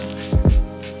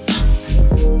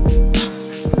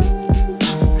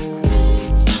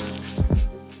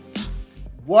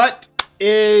What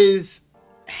is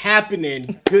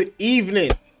happening? Good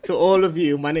evening to all of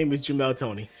you. My name is Jamel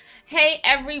Tony. Hey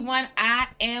everyone, I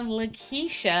am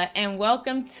Lakeisha, and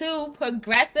welcome to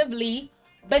Progressively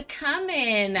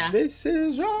Becoming. This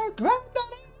is your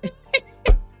granddaughter.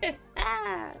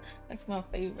 That's my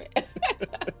favorite.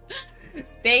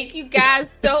 Thank you guys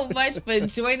so much for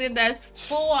joining us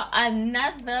for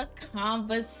another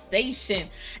conversation.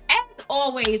 As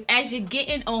always, as you're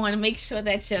getting on, make sure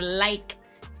that you like,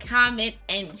 comment,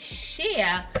 and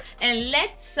share, and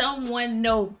let someone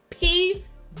know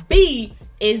PB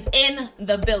is in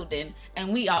the building,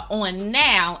 and we are on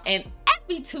now and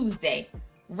every Tuesday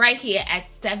right here at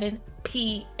 7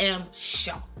 p.m.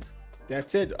 sharp.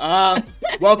 That's it.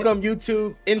 Welcome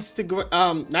YouTube,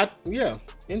 Instagram.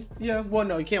 Well,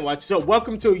 no, you can't watch. So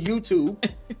welcome to YouTube.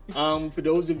 For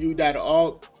those of you that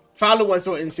are follow us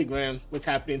on Instagram, what's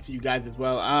happening to you guys as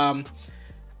well.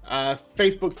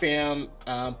 Facebook fam,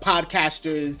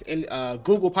 podcasters, and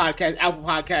Google Podcast, Apple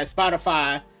Podcast,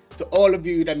 Spotify. To all of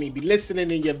you that may be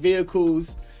listening in your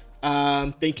vehicles,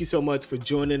 thank you so much for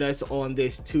joining us on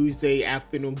this Tuesday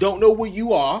afternoon. Don't know where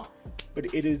you are, but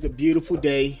it is a beautiful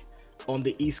day on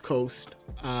the East Coast.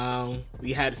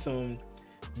 We had some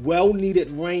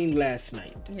well-needed rain last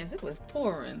night. Yes, it was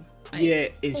pouring.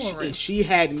 And she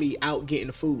had me out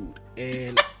getting food,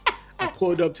 and I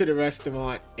pulled up to the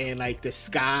restaurant, and like the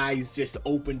skies just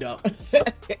opened up.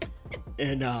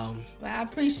 And well, I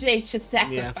appreciate your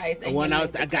sacrifice. Yeah. When I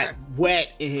got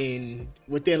wet, and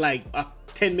within like a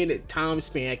 10-minute time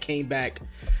span, I came back.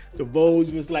 The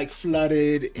roads was like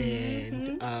flooded,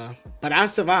 and but I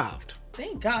survived.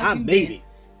 Thank God I made it.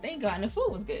 Thank God, and the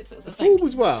food was good too. So the food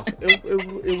was well.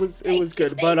 It was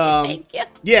good. But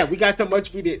yeah, we got some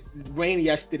much needed rain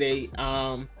yesterday.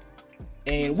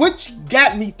 And which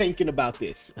got me thinking about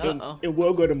this. And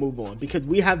we're going to move on because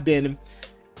we have been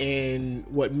in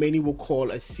what many will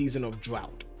call a season of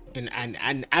drought. And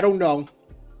I don't know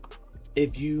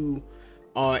if you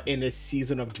are in a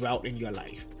season of drought in your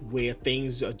life where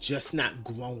things are just not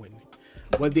growing,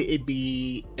 whether it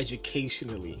be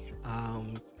educationally,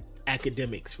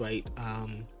 academics, right?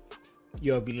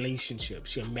 Your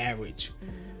relationships, your marriage,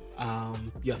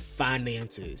 your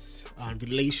finances,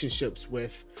 relationships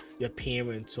with your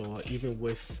parents, or even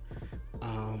with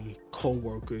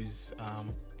co-workers.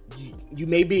 You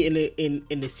may be in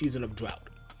the season of drought.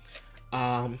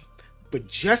 But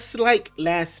just like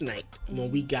last night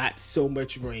when we got so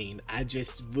much rain, I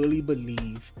just really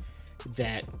believe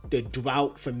that the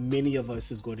drought for many of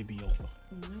us is going to be over.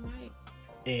 Right.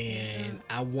 And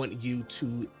I want you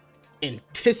to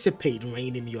anticipate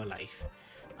rain in your life.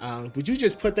 Would you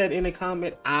just put that in a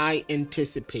comment? I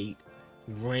anticipate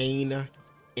rain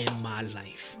in my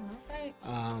life. Okay.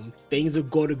 Things are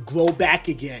going to grow back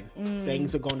again.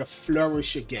 Things are going to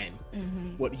flourish again.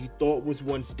 What you thought was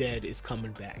once dead is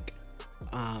coming back.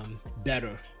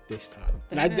 Better this time.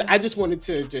 And I just wanted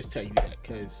to just tell you that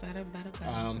because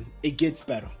it gets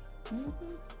better.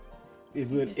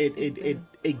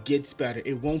 It gets better.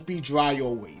 It won't be dry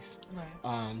always.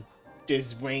 Right.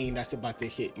 There's rain that's about to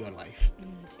hit your life,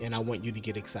 and I want you to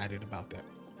get excited about that.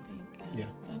 Thank you. Yeah,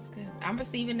 that's good. I'm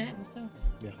receiving that myself.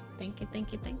 Yeah. Thank you.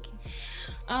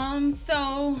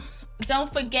 So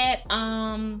don't forget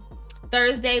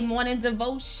Thursday morning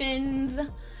devotions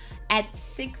at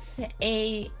 6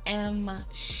 a.m.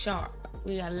 sharp.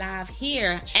 We are live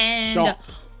here and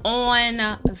on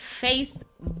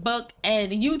Facebook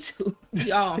and YouTube.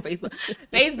 Y'all on Facebook.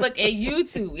 Facebook and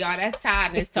YouTube. Y'all, that's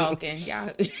tiredness talking.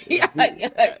 Y'all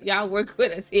work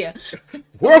with us here.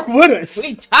 Work with us.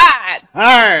 We tired.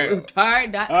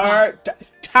 Tired.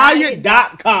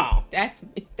 Tired.com. That's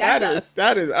us.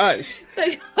 That is us. So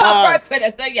y'all work with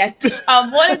us. So yes,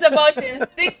 morning devotion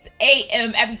 6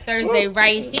 a.m. every Thursday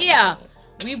right here.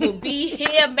 We will be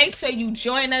here. Make sure you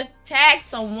join us. Tag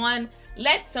someone.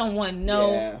 Let someone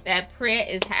know that prayer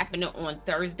is happening on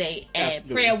Thursday, and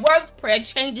Absolutely. Prayer works. Prayer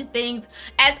changes things.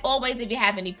 As always, if you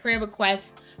have any prayer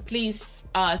requests, please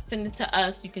send it to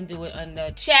us. You can do it on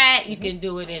the chat. You can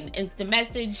do it in instant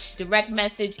message, direct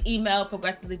message, email,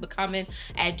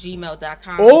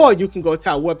 progressivelybecoming@gmail.com. Or you can go to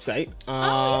our website,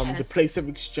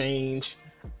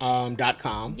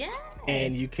 theplaceofexchange.com. Yes.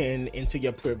 And you can enter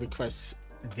your prayer requests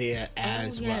there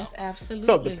as well. Yes, absolutely.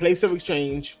 So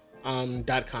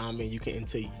theplaceofexchange.com, and you can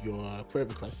enter your prayer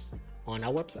requests on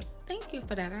our website. Thank you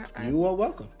for that. You are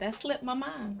welcome. That slipped my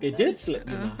mind. It did slip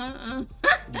your mind.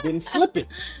 You've been slipping.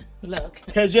 Look.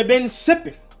 Because you've been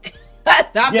sipping.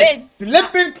 I've been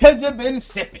slipping because you've been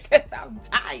sipping. I'm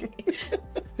tired.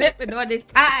 Sipping on this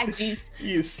Thai juice.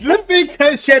 You slipping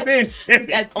because you've been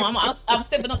sipping. I'm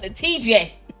sipping on the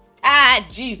TJ. Ah,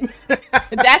 Jesus.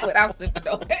 That's what I'm sipping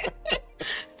on.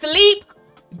 Sleep,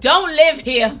 don't live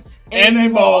here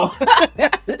anymore.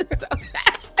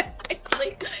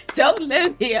 Sleep, don't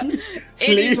live here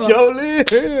Sleep, anymore. don't live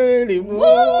here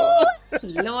anymore.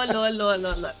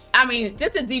 Lord. I mean,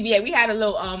 just to deviate, we had a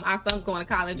little our son's going to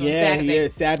college on Saturday. Yeah,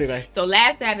 Saturday. So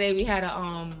last Saturday we had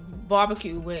a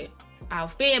barbecue with our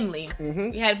family.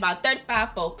 We had about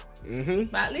 35 folk.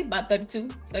 At least about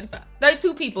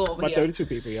 32 people over here. 32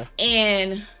 people, yeah.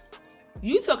 And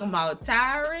you talking about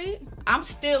tired? I'm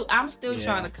still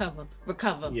trying to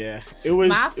recover. Yeah, it was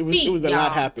a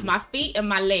lot happening. My feet and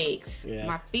my legs. Yeah.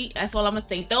 My feet. That's all I'm gonna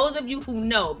say. Those of you who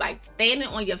know, like standing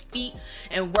on your feet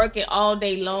and working all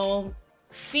day long,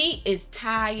 feet is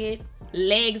tired.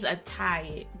 Legs are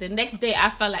tired. The next day,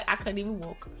 I felt like I couldn't even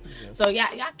walk. Yeah. So y'all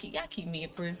keep me in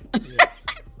prayer. Yeah.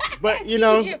 But you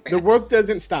know, the work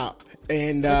doesn't stop,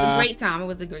 and it was a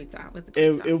great time.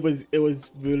 It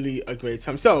was really a great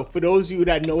time. So for those of you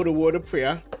that know the word of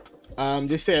prayer,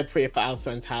 just say a prayer for our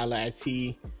son Tyler as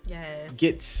he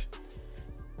gets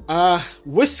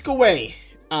whisked away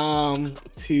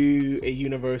to a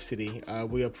university.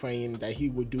 We are praying that he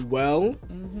would do well.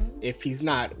 If he's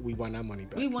not, we want our money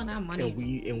back. We want our money.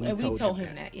 And we told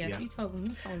him that. Yes, yeah. We told him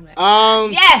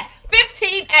that. Yes,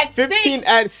 15 at 15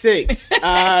 at 6.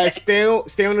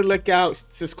 Stay on the lookout.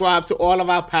 Subscribe to all of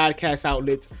our podcast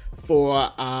outlets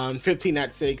for 15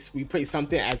 at 6. We pray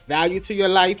something as value to your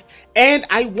life. And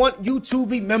I want you to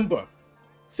remember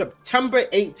September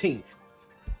 18th.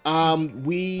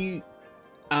 We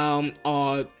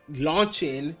are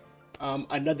launching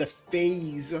another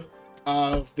phase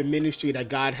of the ministry that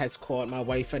God has called my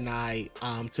wife and I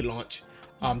to launch,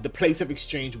 the Place of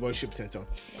Exchange Worship Center.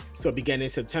 Yes. So beginning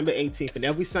September 18th and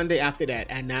every Sunday after that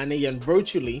at 9 a.m.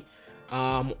 virtually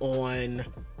on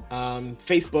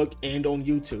Facebook and on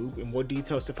YouTube, and more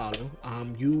details to follow.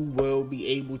 You will be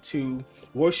able to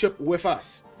worship with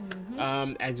us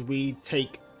as we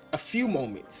take a few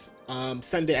moments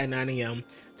Sunday at 9 a.m.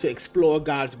 to explore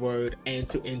God's word and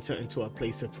to enter into a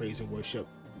place of praise and worship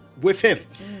with him.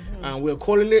 We're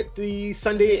calling it the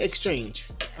Sunday Exchange.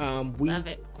 We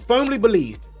firmly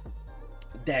believe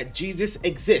that Jesus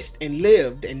exists and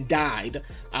lived and died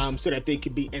so that there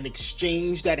could be an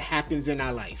exchange that happens in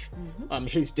our life.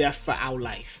 His death for our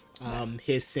life,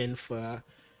 his sin for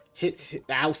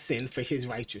our sin for his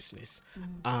righteousness,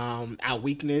 our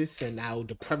weakness and our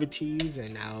depravities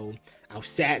and our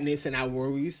sadness and our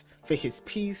worries for his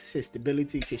peace, his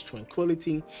stability, his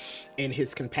tranquility, and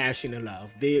his compassion and love.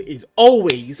 There is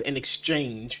always an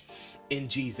exchange in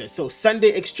Jesus. So Sunday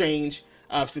Exchange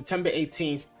of September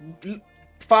 18th.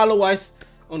 Follow us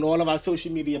on all of our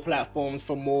social media platforms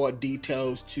for more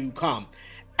details to come.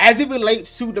 As it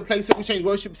relates to the Place of Exchange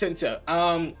Worship Center,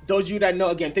 those of you that know,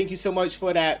 again, thank you so much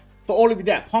for that. For all of you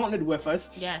that partnered with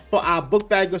us for our book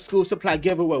bag of school supply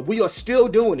giveaway. We are still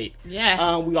doing it. Yes.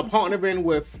 We are partnering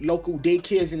with local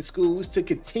daycares and schools to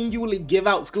continually give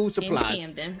out school supplies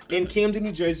in Camden,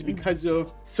 New Jersey, because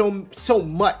of so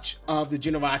much of the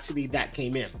generosity that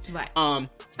came in. Right.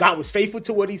 God was faithful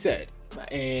to what he said.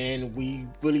 Right. And we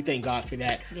really thank God for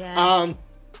that. Yeah.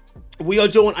 We are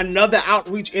doing another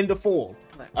outreach in the fall.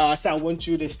 So I want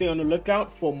you to stay on the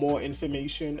lookout for more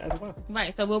information as well.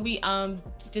 Right. So we'll be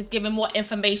just giving more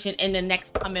information in the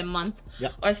next coming month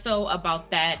or so about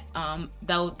that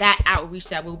that outreach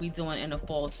that we'll be doing in the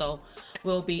fall. So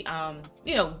we'll be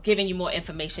giving you more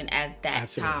information as that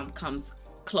time comes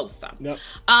closer. Yep.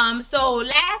 So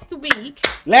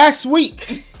last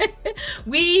week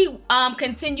we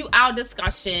continue our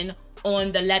discussion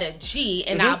on the letter G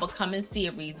in our Becoming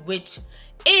series, which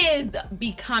is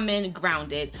becoming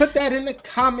grounded. Put that in the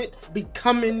comments,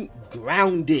 becoming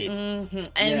grounded.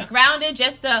 And grounded,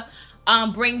 just to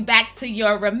bring back to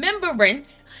your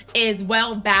remembrance, is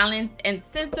well balanced and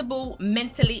sensible,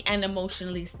 mentally and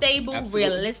emotionally stable,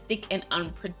 realistic and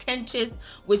unpretentious,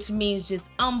 which means just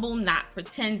humble, not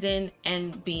pretending,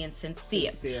 and being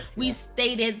sincere. We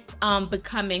stated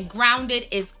becoming grounded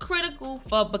is critical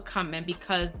for becoming,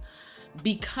 because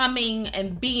becoming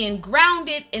and being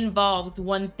grounded involves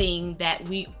one thing that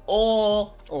we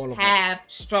all have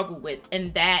struggled with,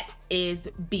 and that is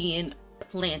being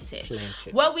planted.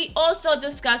 What we also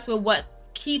discussed with what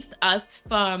keeps us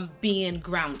from being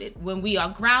grounded. When we are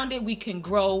grounded, we can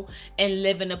grow and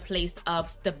live in a place of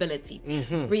stability.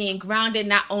 Being grounded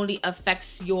not only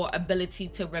affects your ability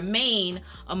to remain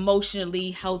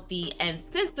emotionally healthy and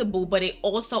sensible, but it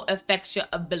also affects your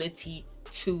ability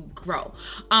to grow.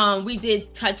 We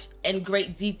did touch in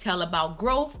great detail about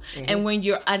growth, and when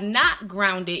you're not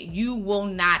grounded, you will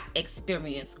not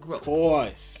experience growth.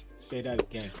 Pause. Say that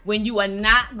again. When you are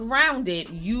not grounded,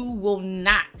 you will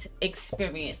not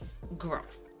experience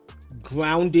growth.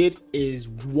 Grounded is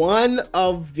one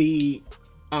of the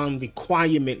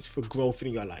requirements for growth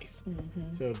in your life.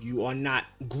 Mm-hmm. So if you are not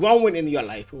growing in your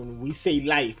life, when we say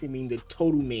life, we mean the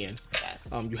total man. Yes.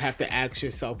 You have to ask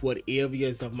yourself, what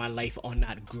areas of my life are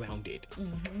not grounded?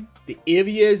 Mm-hmm. The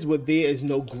areas where there is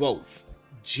no growth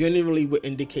generally will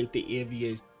indicate the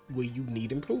areas where you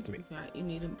need improvement. Right, you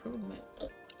need improvement.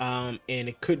 And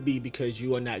it could be because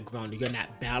you are not grounded. You're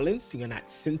not balanced. You're not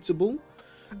sensible.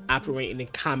 Operating in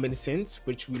common sense,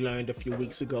 which we learned a few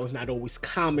weeks ago is not always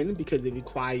common because it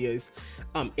requires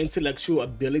intellectual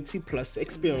ability plus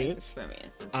experience.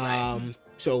 Right.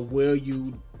 So where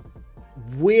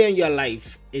in your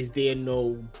life is there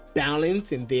no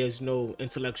balance and there's no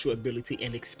intellectual ability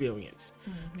and experience?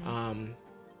 Mm-hmm.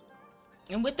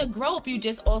 And with the growth, you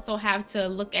just also have to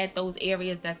look at those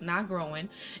areas that's not growing.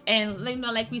 And,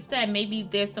 like we said, maybe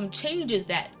there's some changes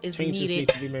that is needed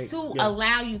to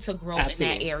allow you to grow in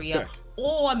that area. Correct.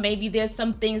 Or maybe there's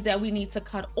some things that we need to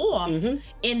cut off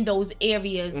in those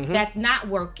areas that's not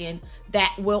working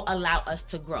that will allow us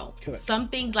to grow. Correct. Some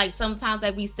things, like sometimes,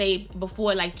 like we say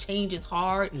before, like change is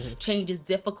hard, change is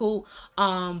difficult,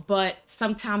 but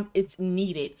sometimes it's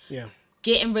needed. Yeah.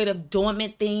 Getting rid of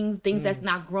dormant things that's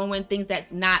not growing, things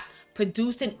that's not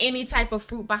producing any type of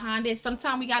fruit behind it.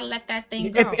 Sometimes we gotta let that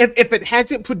thing go. If it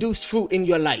hasn't produced fruit in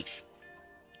your life,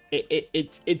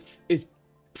 it's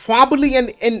probably an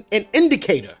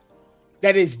indicator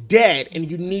that it's dead, and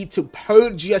you need to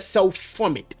purge yourself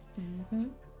from it. Mm-hmm.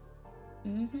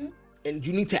 Mm-hmm. And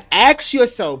you need to ask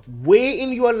yourself, where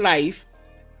in your life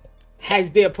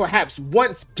has there perhaps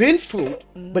once been fruit,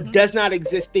 but does not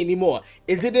exist anymore?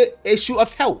 Is it an issue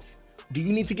of health? Do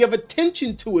you need to give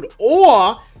attention to it?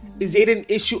 Or is it an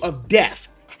issue of death?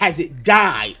 Has it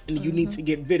died and you need to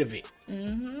get rid of it?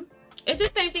 Mm-hmm. It's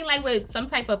the same thing like with some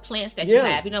type of plants that you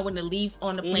have. When the leaves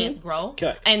on the plants grow.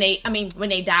 Okay. And when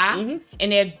they die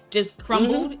and they're just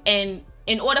crumbled. And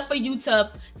in order for you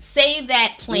to save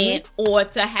that plant or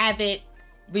to have it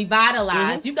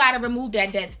revitalized, you got to remove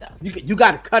that dead stuff. You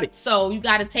got to cut it. So you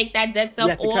got to take that dead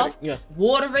stuff off,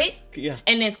 water it,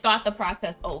 and then start the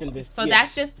process over.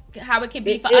 That's just how it can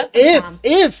be for us sometimes.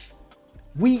 If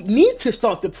we need to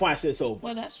start the process over.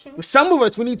 Well, that's true. For some of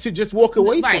us, we need to just walk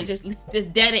away from it. Right, just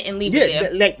dead it and leave it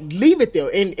there. Like leave it there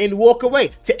and walk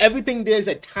away. To everything, there's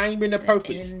a time and a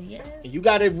purpose. And you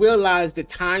got to realize the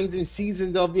times and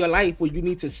seasons of your life where you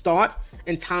need to start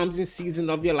and times and seasons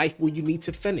of your life where you need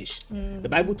to finish. The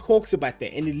Bible talks about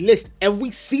that, and it lists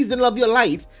every season of your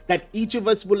life that each of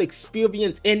us will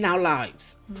experience in our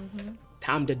lives.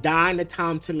 Time to die and a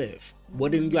time to live.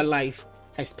 What in your life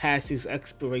has passed its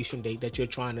expiration date that you're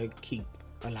trying to keep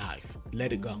alive?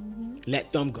 Let it go.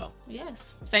 Let them go.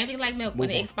 Yes. Same thing like milk. When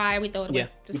it expires, we throw it away.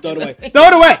 We throw it away. Throw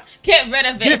it away. Get rid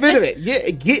of it. Get rid of it. Yeah,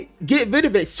 get rid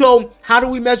of it. So how do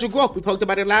we measure growth? We talked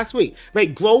about it last week.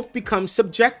 Right? Growth becomes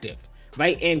subjective.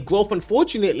 Right? And growth,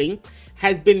 unfortunately,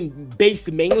 has been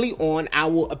based mainly on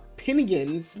our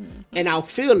opinions and our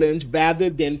feelings rather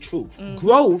than truth.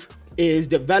 Growth is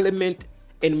development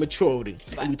and maturity.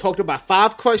 Right. And we talked about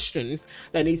 5 questions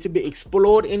that need to be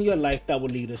explored in your life that will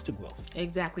lead us to growth.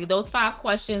 Exactly. Those 5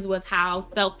 questions was: how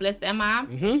selfless am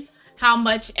I? How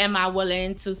much am I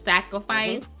willing to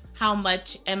sacrifice? How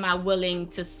much am I willing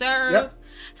to serve?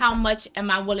 How much am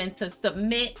I willing to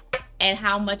submit? And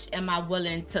how much am I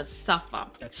willing to suffer?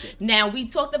 That's good. Now, we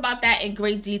talked about that in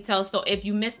great detail. So if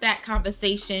you missed that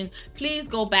conversation, please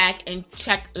go back and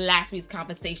check last week's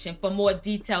conversation for more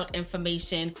detailed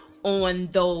information on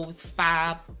those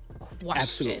 5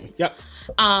 questions. Absolutely.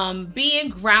 Yep. Being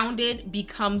grounded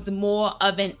becomes more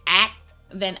of an act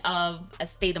than of a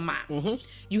state of mind.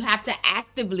 You have to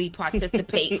actively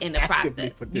participate in the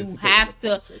process. You have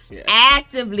to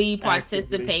actively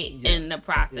participate in the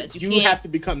process. You have to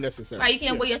become necessary. Right, you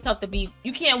can't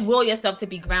will yourself to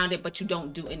be grounded, but you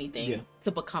don't do anything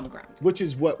to become grounded. Which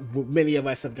is what many of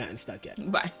us have gotten stuck at.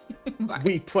 Right.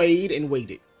 We prayed and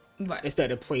waited. Right.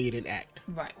 Instead of prayed and act.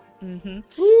 Right.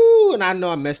 Ooh, and I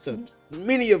know I messed up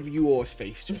many of you all's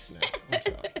faith just now. I'm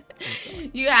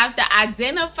sorry. You have to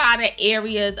identify the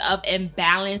areas of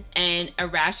imbalance and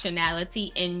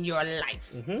irrationality in your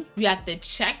life. You have to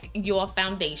check your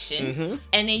foundation,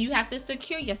 and then you have to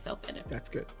secure yourself in it. That's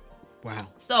good. Wow.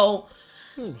 So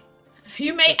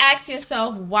you may ask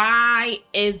yourself, why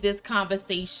is this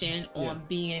conversation on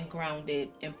being grounded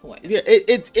important? Yeah,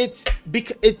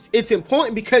 it's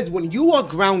important because when you are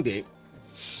grounded,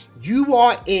 you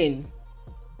are in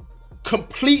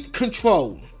complete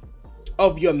control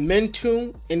of your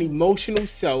mental and emotional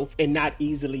self and not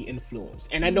easily influenced.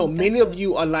 And I know many of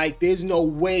you are like, there's no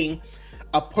way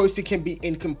a person can be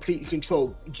in complete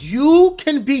control. You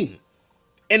can be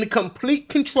in complete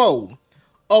control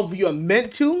of your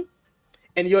mental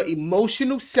and your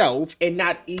emotional self and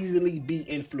not easily be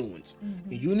influenced.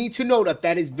 You need to know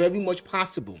that is very much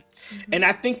possible. And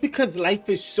I think because life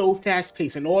is so fast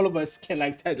paced, and all of us can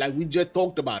like we just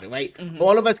talked about it, right?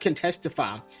 All of us can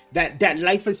testify that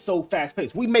life is so fast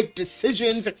paced. We make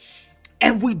decisions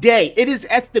every day. It is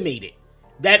estimated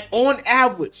that on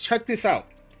average, check this out,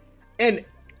 an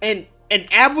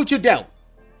average adult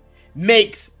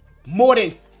makes more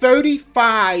than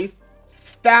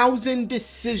 35,000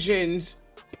 decisions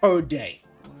per day.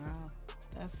 Wow,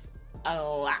 that's a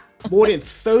lot. More than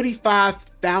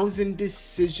 35,000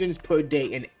 decisions per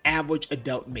day an average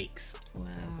adult makes. Wow.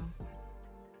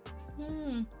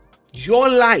 Your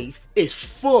life is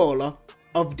full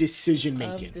of decision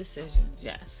making. Of decisions,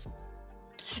 yes.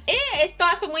 It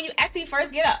starts from when you actually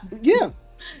first get up. Yeah.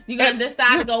 You're going to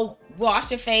decide to go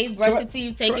wash your face, brush your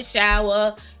teeth, take a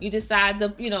shower. You decide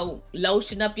to,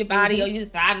 lotion up your body, or you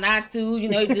decide not to. You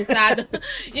decide to,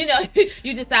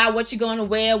 you decide what you're going to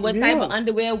wear, what type of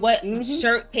underwear, what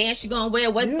shirt, pants you're going to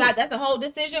wear, what size. That's a whole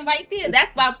decision right there.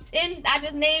 That's about 10. I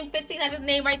just named 15. I just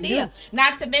named right there. Yeah.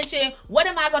 Not to mention, what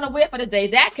am I going to wear for the day?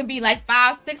 That can be like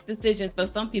 5-6 decisions for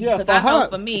some people. Because I know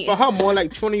for me. For her, more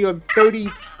like 20 or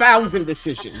 30,000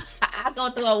 decisions. I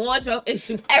go through a wardrobe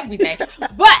issue every day.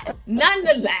 But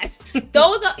nonetheless,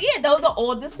 those are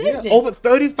all decisions. Yeah, over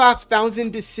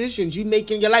 35,000 decisions you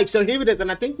make in your life. So here it is, and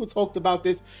I think we talked about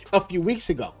this a few weeks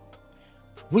ago.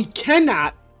 We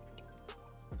cannot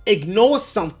ignore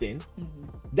something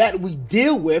that we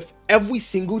deal with every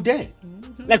single day.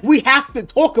 Like, we have to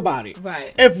talk about it.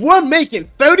 Right. If we're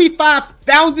making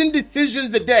 35,000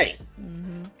 decisions a day,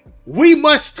 we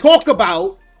must talk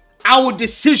about our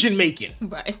decision making.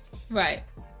 Right.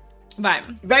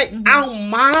 Our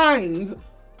minds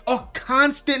are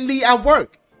constantly at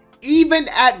work. Even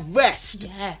at rest,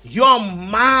 your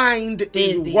mind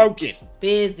is working.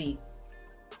 Busy.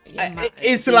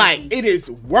 It's like it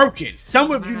is working.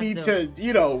 Some of you need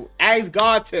to, ask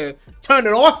God to turn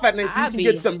it off at night so you can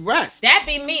get some rest. That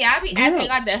be me. I be asking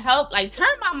God to help, like turn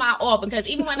my mind off, because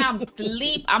even when I'm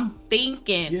asleep, I'm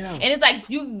thinking. Yeah. And it's like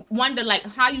you wonder like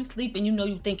how you sleep and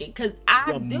you thinking, because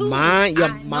your mind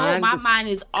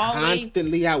is always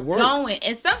constantly at work going,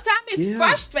 and sometimes it's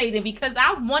frustrating because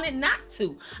I want it not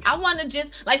to. I want to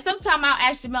just like sometimes I'll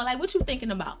ask Jamel like, what you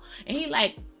thinking about? And he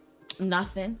like,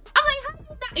 nothing. I'm like, how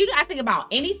you not think about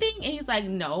anything? And he's like,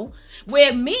 no.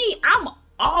 Where me, I'm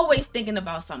always thinking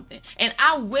about something, and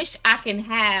I wish I can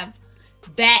have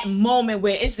that moment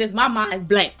where it's just my mind's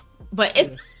blank, but it's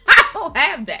I don't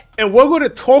have that. And we're going to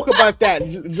talk about that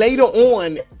later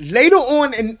on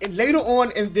in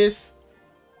this.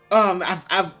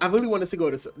 I really want us to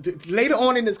go to later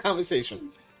on in this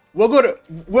conversation. We're going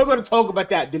to talk about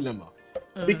that dilemma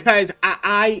because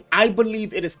I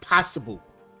believe it is possible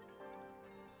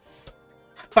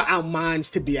for our minds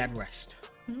to be at rest.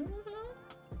 And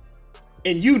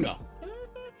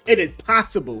it is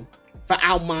possible for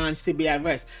our minds to be at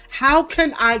rest. How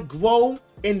can I grow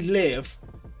and live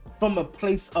from a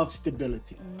place of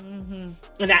stability?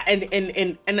 And I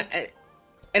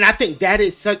think that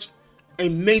is such a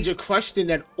major question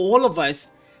that all of us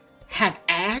have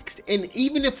asked, and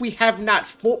even if we have not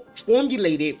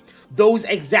formulated those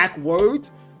exact words,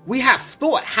 we have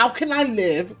thought, how can I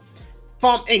live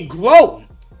from and grow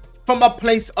from a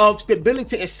place of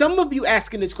stability? And some of you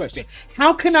asking this question,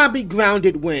 how can I be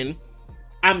grounded when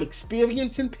I'm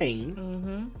experiencing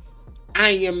pain? I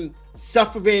am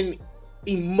suffering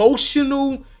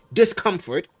emotional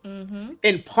discomfort,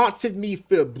 and parts of me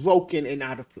feel broken and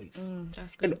out of place.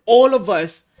 And all of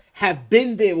us have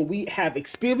been there where we have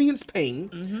experienced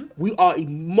pain. We are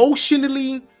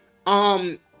emotionally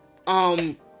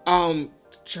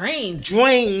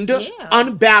drained,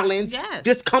 unbalanced,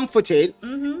 discomforted,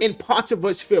 and parts of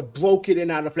us feel broken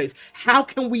and out of place. How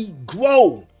can we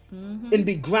grow and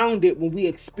be grounded when we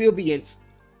experience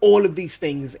all of these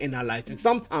things in our lives, and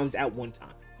sometimes at one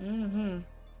time?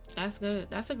 That's good.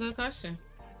 That's a good question.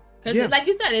 Because like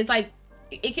you said, it's like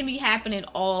it can be happening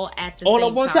all at the same time. All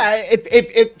at one time.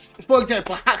 If for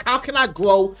example, how can I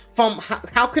grow from?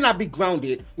 How can I be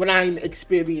grounded when I'm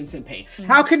experiencing pain?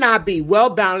 How can I be well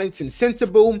balanced and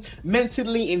sensible,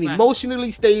 mentally and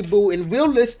emotionally stable and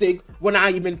realistic when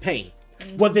I am in pain?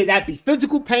 Whether that be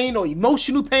physical pain or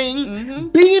emotional pain,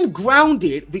 being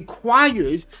grounded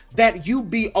requires that you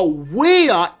be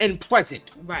aware and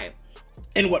present. Right.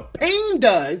 And what pain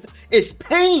does is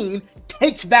pain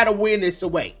takes that awareness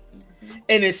away.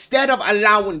 And instead of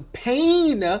allowing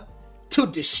pain to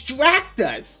distract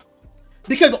us,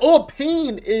 because all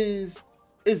pain is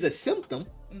a symptom,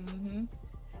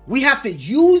 we have to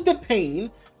use the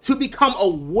pain to become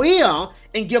aware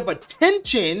and give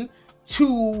attention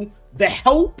to the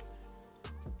help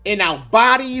in our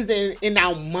bodies and in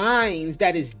our minds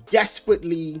that is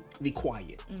desperately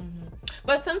required.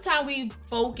 But sometimes we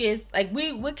focus, like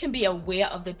we can be aware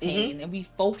of the pain and we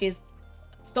focus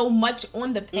so much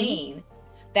on the pain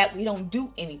that we don't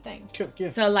do anything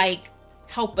to like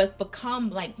help us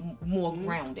become like more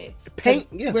grounded. Pain,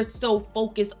 we're so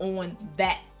focused on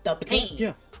the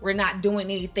pain. We're not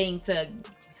doing anything to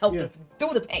help us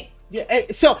through the pain.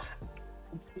 So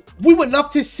we would love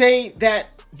to say that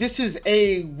this is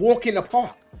a walk in the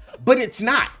park, but it's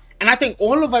not. And I think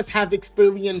all of us have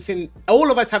experienced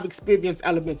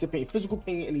elements of pain, physical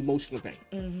pain and emotional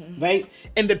pain, right?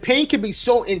 And the pain can be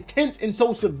so intense and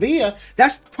so severe,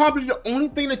 that's probably the only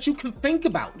thing that you can think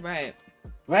about. Right?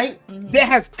 There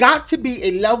has got to be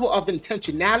a level of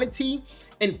intentionality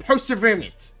and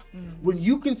perseverance when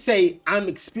you can say, I'm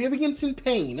experiencing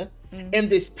pain, and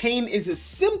this pain is a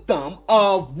symptom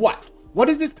of what? What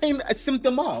is this pain a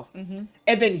symptom of? And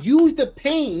then use the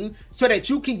pain so that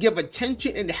you can give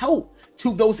attention and help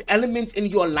to those elements in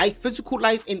your life, physical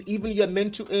life, and even your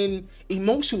mental and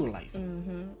emotional life.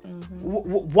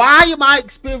 Why am I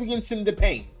experiencing the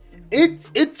pain?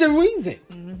 It's a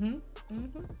reason.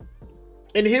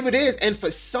 And here it is. And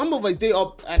for some of us, they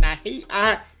are, and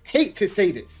I hate to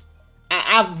say this.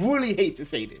 I really hate to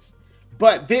say this.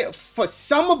 But for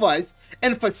some of us,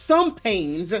 and for some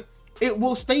pains, it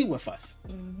will stay with us.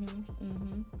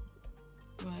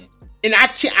 Right. And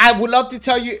I would love to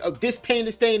tell you, this pain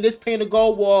is staying, this pain to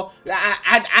go. Well,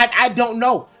 I don't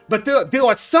know. But there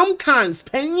are sometimes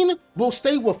pain will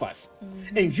stay with us.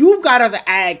 And you've got to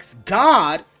ask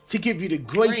God to give you the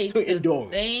grace to endure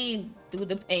it. Through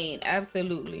the pain,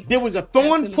 absolutely. There was a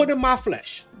thorn put in my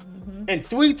flesh. And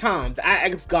 3 times I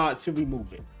asked God to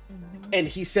remove it. And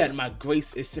he said, my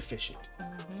grace is sufficient.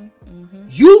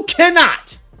 You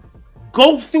cannot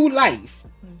go through life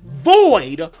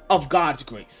void of God's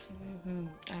grace.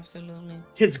 Absolutely.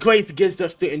 His grace gives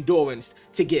us the endurance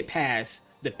to get past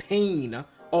the pain,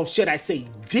 or should I say,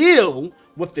 deal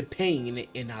with the pain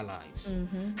in our lives.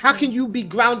 How can you be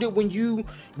grounded when you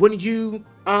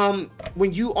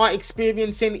are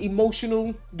experiencing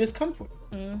emotional discomfort?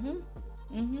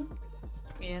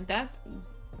 Yeah,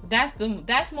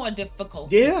 that's more difficult.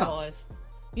 Because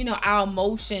our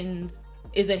emotions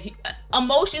is a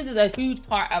huge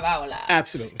part of our lives.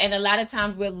 Absolutely. And a lot of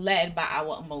times we're led by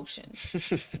our emotions.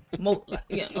 A lot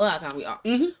of times we are.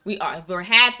 We are. If we're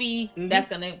happy, that's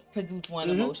going to produce one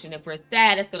emotion. If we're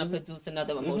sad, it's going to produce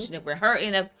another emotion. If we're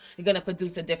hurting, it's going to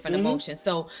produce a different emotion.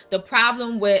 So the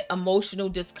problem with emotional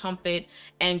discomfort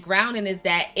and grounding is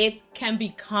that it can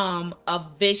become a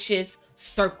vicious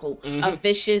circle, a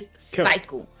vicious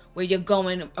cycle, where you're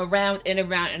going around and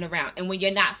around and around. And when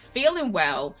you're not feeling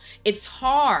well, it's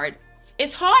hard.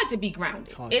 It's hard to be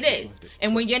grounded. It is.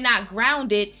 And when you're not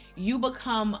grounded, you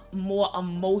become more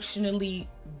emotionally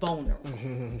vulnerable.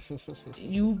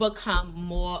 You become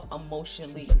more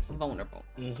emotionally vulnerable.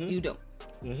 You do.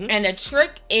 And the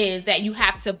trick is that you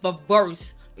have to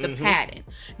reverse the pattern.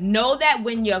 Know that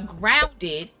when you're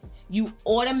grounded, you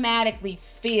automatically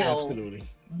feel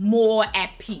more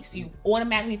at peace. You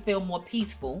automatically feel more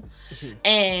peaceful.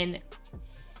 And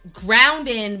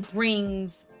grounding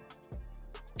brings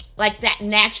like that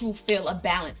natural feel of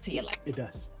balance to your life. It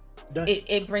does.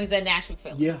 It brings that natural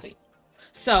feel to you.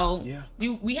 So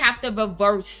we have to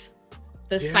reverse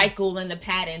the cycle and the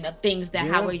pattern of things that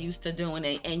how we're used to doing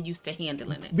it and used to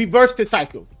handling it. Reverse the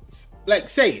cycle. Like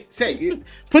say it.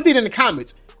 Put it in the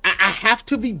comments. I have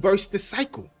to reverse the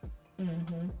cycle.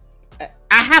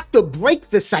 I have to break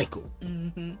the cycle.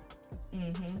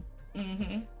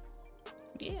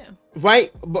 Yeah.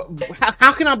 Right? But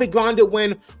how can I be grounded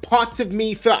when parts of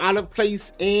me feel out of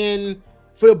place and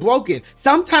feel broken?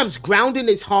 Sometimes grounding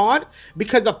is hard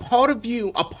because a part of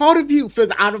you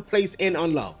feels out of place and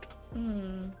unloved.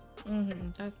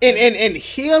 And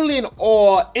healing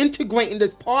or integrating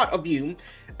this part of you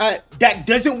that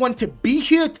doesn't want to be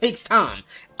here takes time.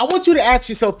 I want you to ask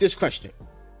yourself this question.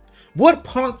 What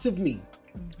parts of me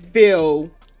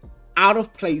feel out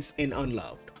of place and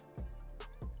unloved?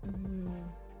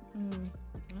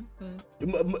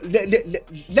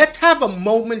 Let's have a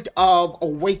moment of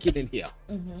awakening here.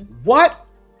 What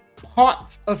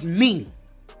parts of me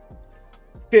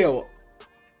feel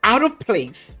out of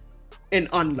place and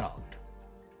unloved?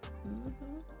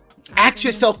 Ask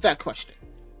yourself that question.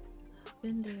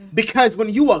 Because when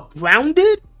you are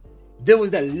grounded, there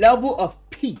was a level of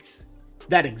peace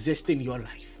that exists in your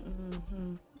life.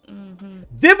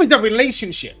 There was a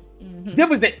relationship. There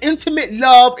was an intimate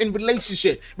love and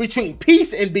relationship between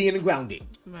peace and being grounded.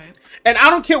 Right. And I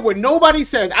don't care what nobody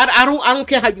says. I don't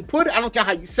care how you put it. I don't care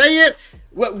how you say it.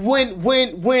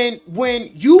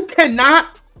 When you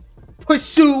cannot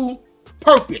pursue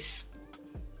purpose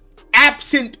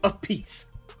absent of peace.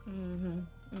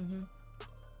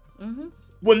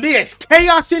 When there's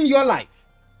chaos in your life,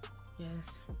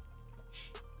 yes,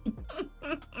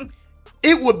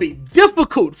 it would be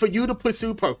difficult for you to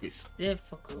pursue purpose.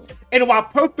 Difficult. And while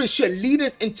purpose should lead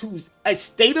us into a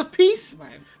state of peace,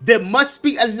 right, there must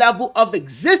be a level of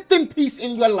existing peace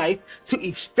in your life to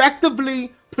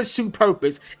effectively pursue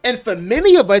purpose. And for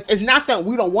many of us, it's not that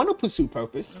we don't want to pursue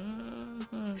purpose.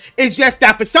 It's just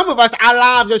that for some of us, our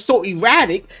lives are so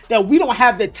erratic that we don't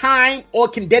have the time or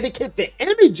can dedicate the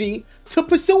energy to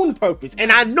pursuing purpose.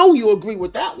 And I know you agree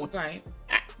with that one. Right.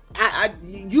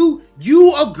 You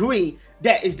agree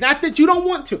that it's not that you don't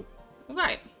want to.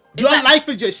 Right. Your life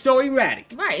is just so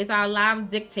erratic. Right. It's our lives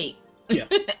dictate. Yeah.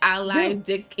 Our lives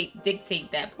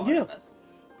dictate that part of us.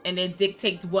 And it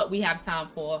dictates what we have time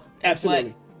for.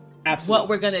 Absolutely. What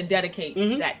we're going to dedicate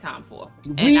that time for.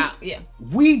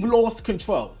 We've lost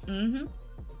control.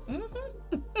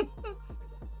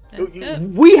 That's it.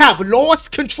 We have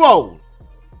lost control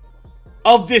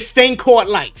of this thing called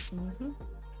life.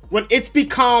 When it's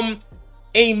become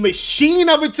a machine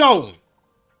of its own.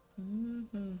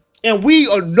 And we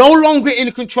are no longer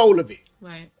in control of it.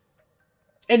 Right.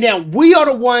 And then we are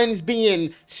the ones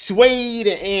being swayed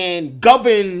and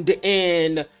governed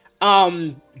and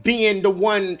being the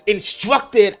one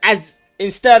instructed as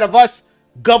instead of us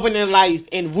governing life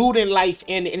and ruling life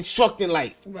and instructing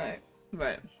life. Right.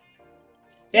 Right.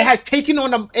 It has taken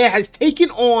on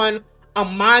a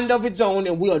mind of its own,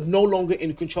 and we are no longer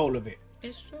in control of it.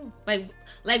 It's true.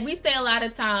 Like we say a lot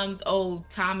of times, oh,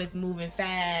 time is moving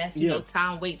fast. You know,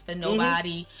 time waits for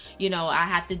nobody. You know, I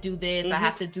have to do this. I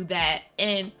have to do that.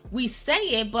 And we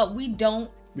say it, but we don't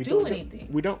do anything.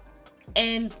 We don't.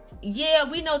 And yeah,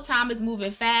 we know time is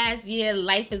moving fast. Yeah,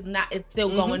 life is still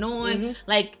going on.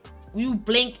 Like you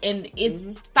blink and it's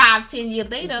 5-10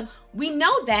 years later. We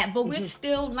know that, but we're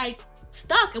still like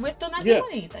stuck and we're still not doing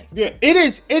anything. Yeah, it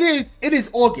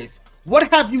is August.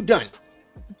 What have you done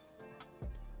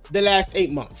the last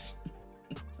 8 months?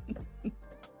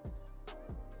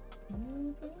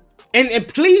 And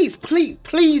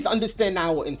please understand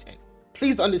our intent.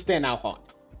 Please understand our heart.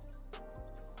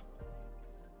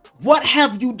 What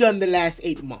have you done the last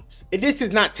 8 months? And this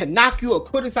is not to knock you or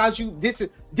criticize you. This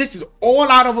is all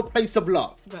out of a place of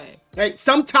love. Right?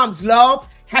 Sometimes love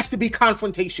has to be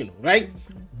confrontational, right?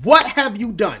 What have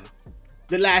you done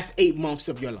the last 8 months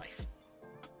of your life?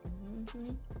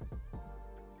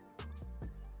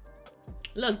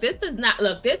 Look, this is not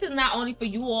only for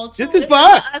you all too. This is for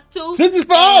us. Too. This is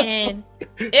for us. And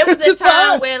it was a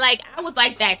time where like I was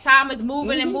like that. Time is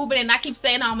moving and moving, and I keep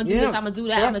saying, I'm gonna do this, I'm gonna do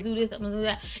that, I'm gonna do this, I'm gonna do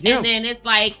that. And then it's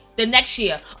like the next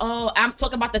year, oh, I'm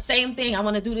talking about the same thing. I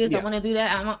wanna do this, I wanna do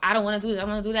that, I don't wanna do this, I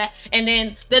wanna do that. And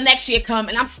then the next year come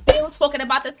and I'm still talking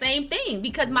about the same thing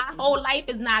because my whole life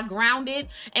is not grounded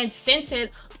and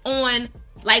centered on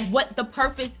like what the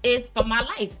purpose is for my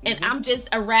life. And I'm just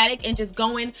erratic and just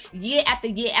going year after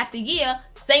year after year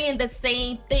saying the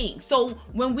same thing. So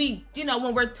when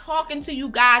when we're talking to you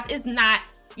guys, it's not,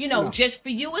 just for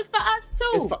you, it's for us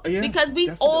too. Because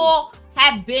we all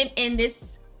have been in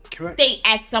this state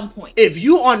at some point. If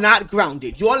you are not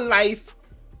grounded, your life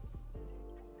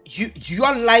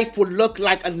will look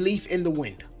like a leaf in the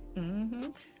wind.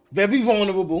 Very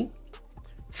vulnerable.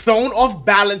 Thrown off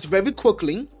balance very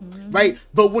quickly, right?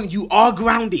 But when you are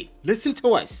grounded, listen to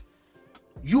us.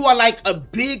 You are like a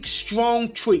big,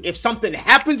 strong tree. If something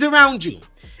happens around you,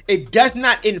 it does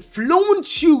not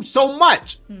influence you so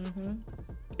much. And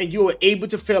you are able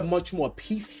to feel much more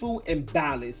peaceful and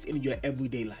balanced in your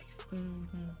everyday life.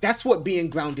 That's what being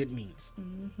grounded means.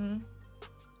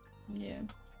 Yeah.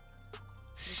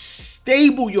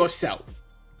 Stable yourself.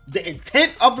 The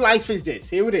intent of life is this.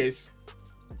 Here it is.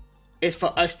 It's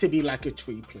for us to be like a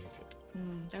tree planted.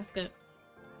 That's good.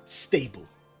 Stable.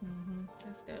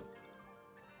 That's good.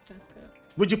 That's good.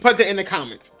 Would you put that in the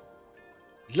comments?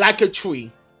 Like a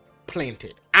tree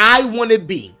planted. I want to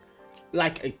be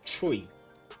like a tree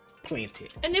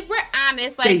planted. And if we're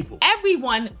honest, stable. Like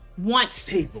everyone wants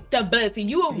stable. Stability.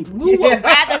 You would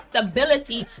rather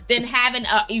stability than having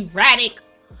an erratic,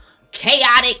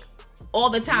 chaotic, all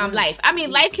the time life. I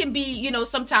mean, life can be,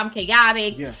 sometimes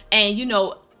chaotic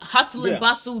and, hustle and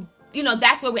bustle,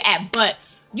 that's where we're at. But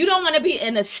you don't want to be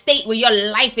in a state where your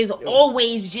life is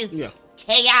always just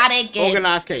chaotic and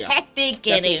organized chaos, hectic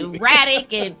and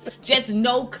erratic and just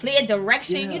no clear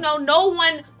direction. Yeah. You know, no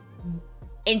one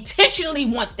intentionally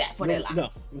wants that for their lives.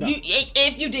 No.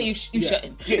 If you did, you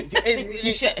shouldn't.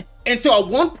 You shouldn't. And so at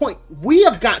one point, you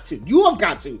have got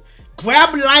to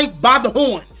grab life by the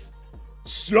horns,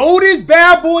 slow this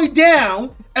bad boy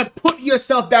down, and put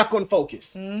yourself back on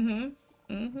focus.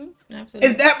 Absolutely.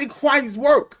 And that requires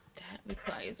work.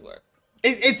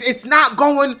 It's not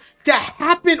going to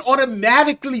happen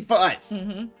automatically for us.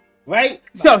 Right?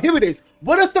 So here it is.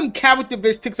 What are some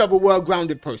characteristics of a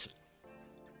well-grounded person?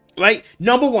 Right?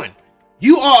 Number one,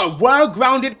 you are a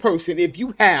well-grounded person if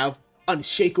you have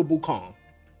unshakable calm.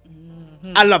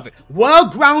 I love it.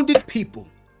 Well-grounded people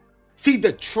see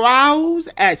the trials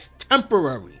as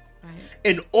temporary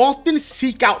and often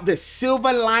seek out the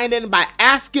silver lining by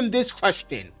asking this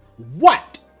question: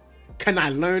 what can I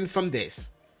learn from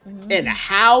this? And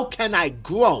how can I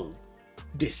grow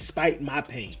despite my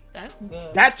pain? That's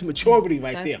good. That's maturity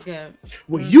right there. Good.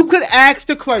 When you could ask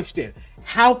the question,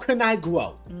 how can I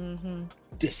grow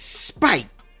despite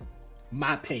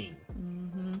my pain?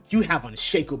 You have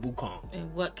unshakable calm.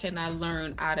 And what can I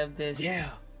learn out of this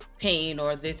pain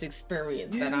or this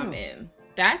experience that I'm in?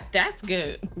 That's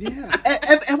good.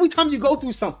 Every time you go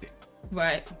through something.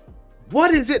 Right.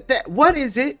 What is it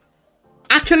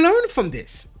I can learn from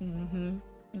this?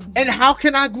 And how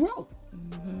can I grow?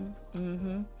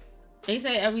 They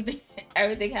say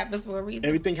everything happens for a reason.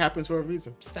 Everything happens for a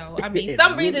reason. So, I mean,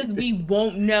 some reasons we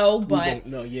won't know, but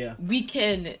we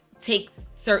can take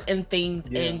certain things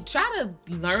and try to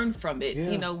learn from it.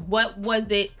 You know, what was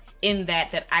it in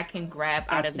that I can grab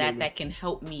out of that can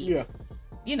help me,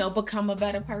 you know, become a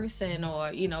better person,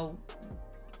 or, you know,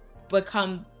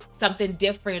 become something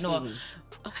different, or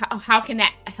how can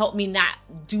that help me not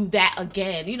do that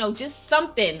again? You know, just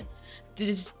something to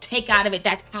just take out of it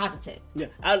that's positive. Yeah,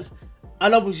 I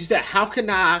love what you said. How can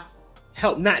I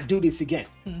help not do this again?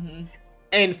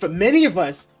 And for many of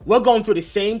us, we're going through the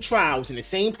same trials and the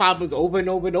same problems over and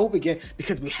over and over again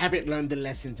because we haven't learned the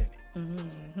lessons in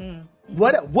it.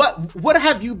 What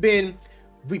have you been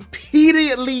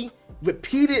repeatedly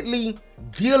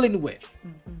dealing with?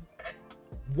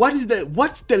 What's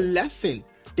the lesson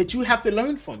that you have to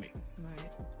learn from it?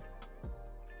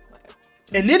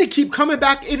 And then it keep coming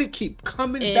back. It'll keep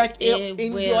coming back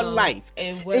in your life.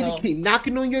 It'll keep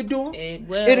knocking on your door.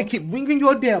 It'll keep ringing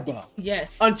your doorbell.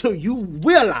 Yes. Until you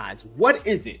realize, what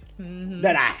is it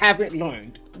that I haven't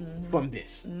learned from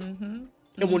this? And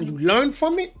when you learn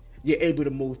from it, you're able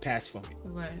to move past from it.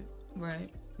 Right.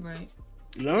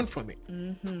 Learn from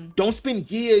it. Don't spend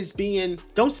years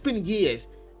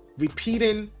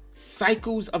repeating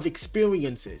cycles of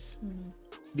experiences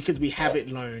because we haven't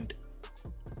learned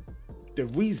the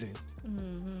reason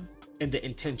and the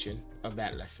intention of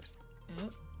that lesson.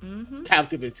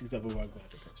 Characteristics of a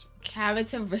well-grounded person.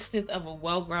 Characteristics of a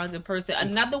well-grounded person.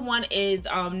 Another one is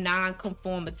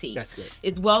non-conformity. That's good.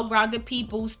 It's well-grounded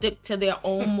people stick to their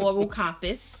own moral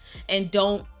compass and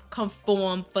don't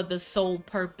conform for the sole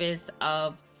purpose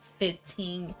of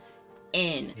fitting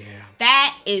in.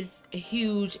 That is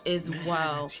huge as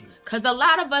well. Because a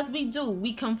lot of us,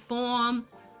 we conform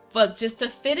for just to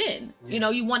fit in. You know,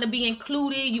 you want to be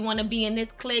included, you want to be in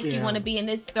this clique, you want to be in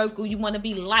this circle, you want to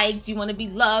be liked, you want to be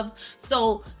loved.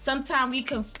 So sometimes we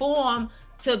conform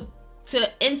to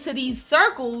into these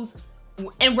circles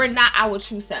and we're not our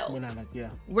true selves.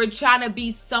 We're trying to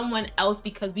be someone else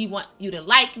because we want you to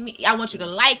like me. I want you to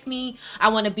like me. I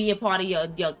want to be a part of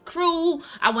your crew.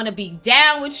 I want to be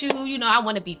down with you. You know, I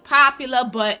want to be popular,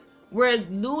 but we're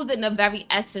losing the very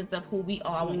essence of who we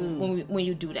are when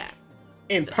you do that.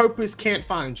 And purpose can't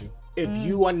find you if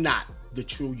you are not the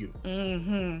true you.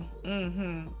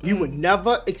 You will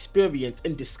never experience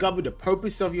and discover the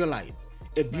purpose of your life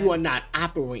if you are not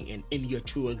operating in your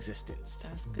true existence.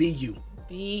 Be you.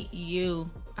 Be you.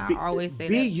 I always say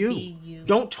be you. Be you.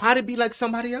 Don't try to be like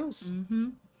somebody else.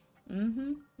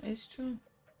 It's true.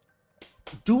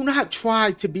 Do not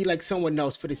try to be like someone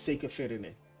else for the sake of fitting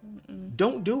in.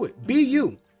 Don't do it. Be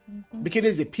you. Because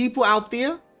there's people out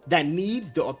there that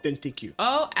needs the authentic you.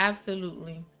 Oh,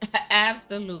 absolutely.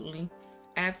 Absolutely.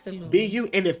 Be you.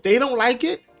 And if they don't like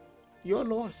it, you're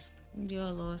lost.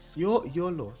 You're lost.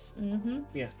 You're lost.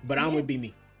 Yeah. But I'm gonna be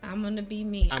me. I'm gonna be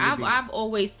me. I've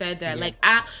always said that. Like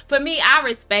I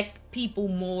respect people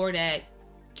more that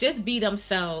just be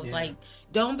themselves. Like,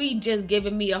 don't be just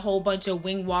giving me a whole bunch of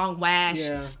wing wong wash.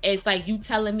 It's like you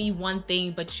telling me one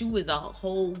thing, but you is a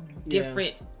whole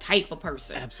different type of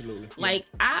person. Absolutely. Like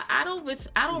I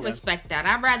don't respect that.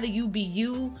 I'd rather you be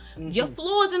you, your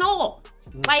flaws and all.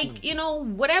 Like, you know,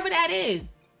 whatever that is,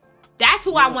 That's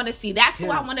who I want to see. That's who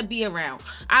I want to be around.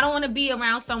 I don't want to be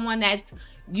around someone that's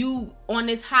you on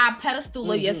this high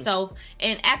pedestal of yourself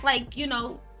and act like, you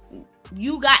know,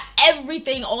 you got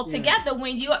everything all together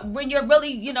when you're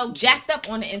really, you know, jacked up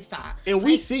on the inside. And like,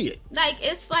 we see it. Like,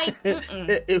 it's like,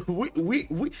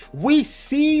 we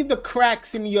see the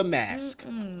cracks in your mask.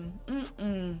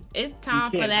 It's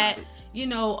time for that. You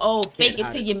know, fake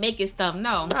it till you make it stuff.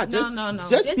 No. Just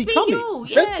be you.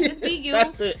 Just be you.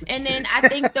 And then I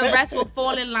think the rest will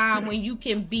fall in line when you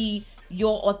can be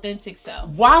your authentic self.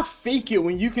 Why fake it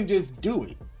when you can just do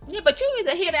it? Yeah, but you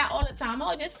either hear that all the time.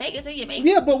 Oh, just fake it till you make it.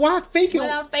 Yeah, but why fake it? But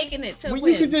I'm faking it till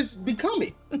when you can just become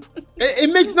it.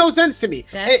 It makes no sense to me.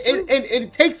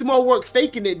 It takes more work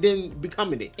faking it than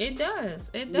becoming it. It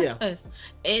does. It does.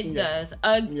 It does.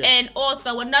 And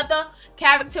also another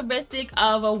characteristic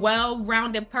of a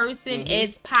well-rounded person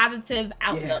is positive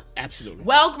outlook. Yeah, absolutely.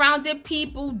 Well-grounded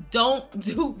people don't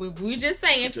do what we were just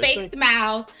saying, fake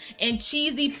smiles and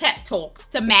cheesy pep talks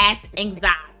to mask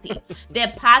anxiety.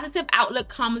 Their positive outlook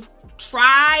comes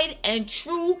tried and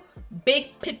true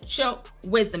big picture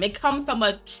wisdom. It comes from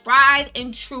a tried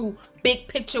and true big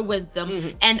picture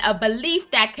wisdom and a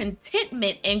belief that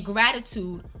contentment and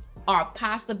gratitude are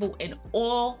possible in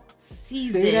all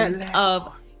seasons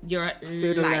of your life.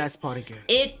 Say the last part again.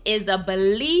 It is a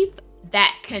belief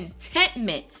that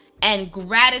contentment and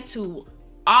gratitude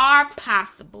are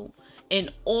possible in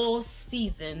all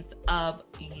seasons of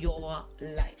your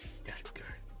life. That's good.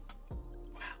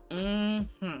 Wow.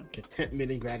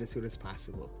 Contentment and gratitude is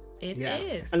possible. It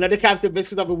is. Another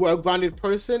characteristic of a well-grounded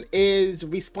person is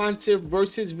responsive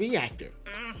versus reactive.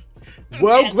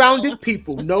 Well-grounded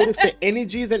people notice the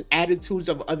energies and attitudes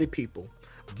of other people,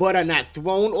 but are not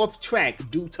thrown off track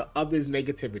due to others'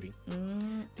 negativity.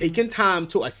 Taking time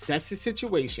to assess the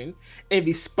situation and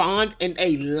respond in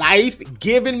a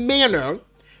life-giving manner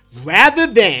rather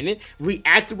than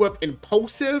react with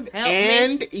impulsive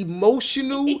and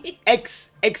emotional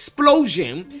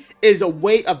explosion is a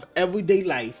way of everyday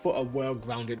life for a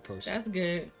well-grounded person. That's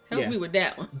good. Help me with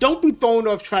that one. Don't be thrown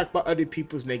off track by other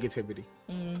people's negativity.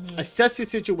 Assess the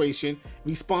situation,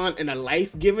 respond in a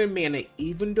life-giving manner,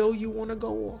 even though you want to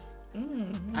go off.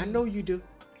 I know you do.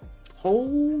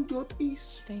 Hold your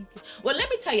peace. Thank you. Well, let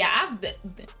me tell you,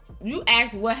 you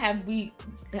asked what have you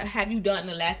done in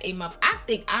the last 8 months. I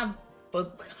think I've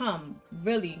become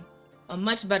really a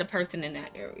much better person in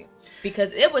that area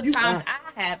because it was times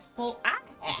I have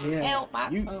held my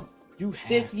tongue. You have.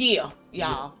 This year,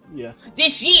 y'all. Yeah.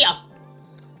 This year.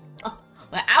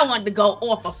 But I wanted to go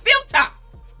off a few times.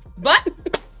 But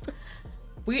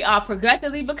we are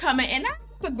progressively becoming, and I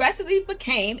progressively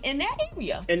became in that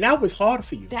area. And that was hard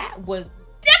for you. That was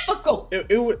difficult.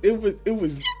 It was difficult. It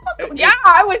was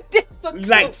difficult.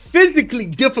 Like physically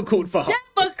difficult for her.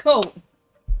 Difficult.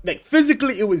 Like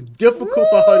physically it was difficult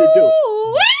for her to do.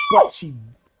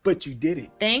 But you did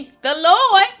it. Thank the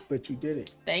Lord. But you did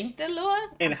it. Thank the Lord.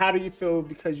 And how do you feel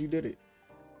because you did it?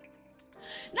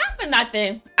 Not for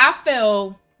nothing. I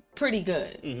feel pretty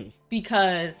good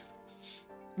because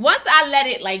once I let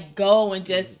it like go and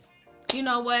just, you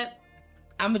know what,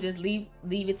 I'm gonna just leave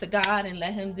it to God and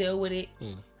let Him deal with it.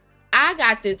 I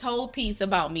got this whole piece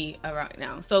about me right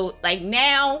now. So like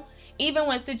now, even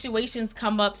when situations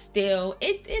come up, still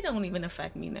it don't even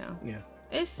affect me now. Yeah,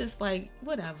 it's just like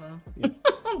whatever. Yeah.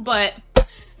 But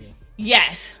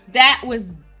yes, that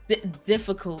was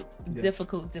difficult.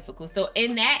 So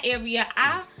in that area,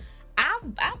 I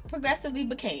progressively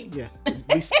became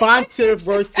responsive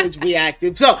versus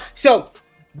reactive. So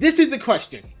this is the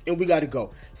question, and we got to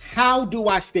go. How do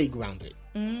I stay grounded?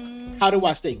 How do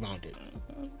I stay grounded?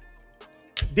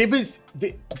 There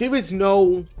is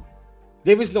no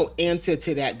answer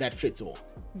to that fits all.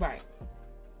 Right.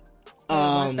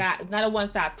 It's not a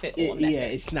one size fits all.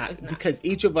 It's not because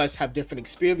each of us have different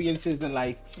experiences in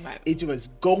life. Right. Each of us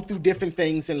go through different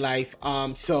things in life.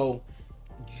 So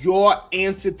your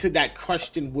answer to that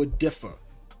question would differ.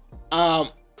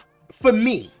 For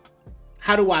me,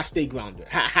 how do I stay grounded?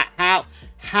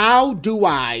 How do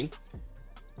I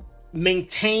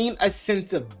maintain a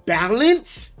sense of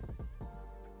balance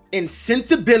and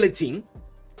sensibility?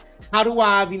 How do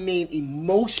I remain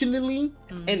emotionally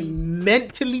and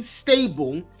mentally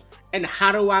stable? And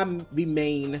how do I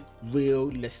remain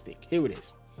realistic? Here it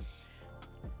is.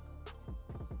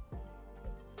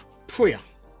 Prayer.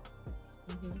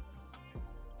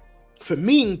 For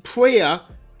me, prayer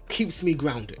keeps me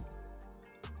grounded.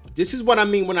 This is what I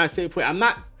mean when I say prayer. I'm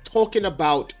not talking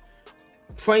about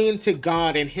praying to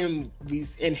God and Him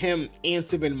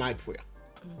answering my prayer.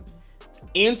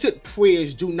 Answered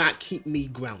prayers do not keep me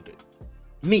grounded.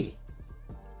 Me.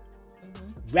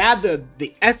 Rather,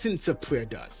 the essence of prayer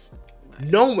does.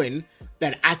 knowing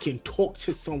that I can talk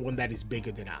to someone that is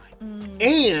bigger than I.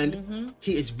 And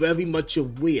he is very much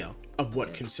aware of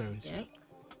what concerns me.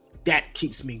 That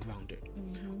keeps me grounded.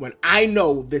 When I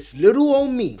know this little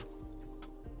old me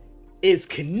is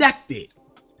connected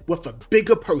with a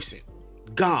bigger person,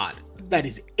 God, that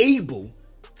is able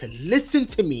to listen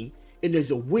to me and is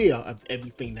aware of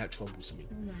everything that troubles me.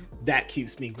 That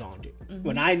keeps me grounded.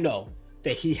 When I know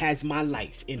that he has my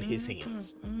life in his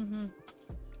hands.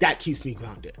 That keeps me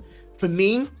grounded. For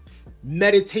me,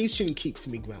 meditation keeps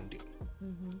me grounded.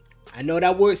 I know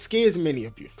that word scares many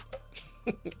of you.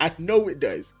 I know it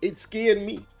does. It scared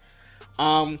me.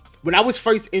 When I was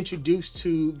first introduced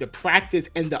to the practice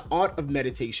and the art of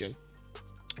meditation,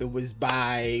 it was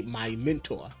by my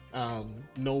mentor.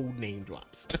 No name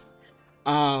drops.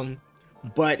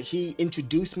 But he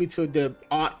introduced me to the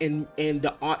art and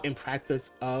the art and practice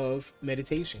of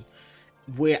meditation,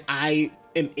 where I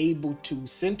am able to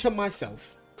center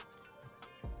myself,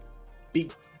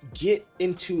 get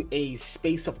into a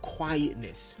space of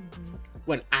quietness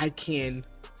when I can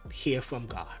hear from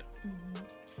God.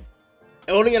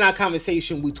 Early in our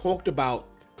conversation, we talked about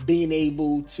being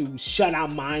able to shut our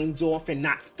minds off and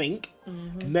not think.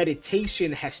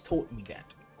 Meditation has taught me that.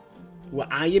 Where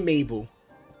I am able,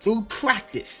 through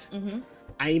practice,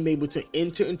 I am able to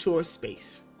enter into a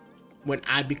space when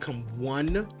I become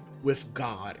one with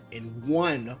God and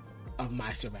one of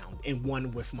my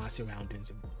one with my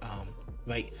surroundings.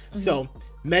 Right? So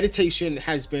meditation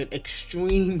has been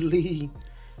extremely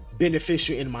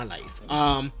beneficial in my life.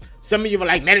 Some of you are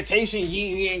like, meditation,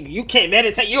 you can't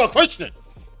meditate, you're a Christian.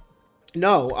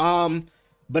 No,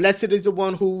 blessed is the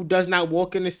one who does not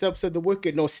walk in the steps of the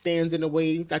wicked, nor stands in the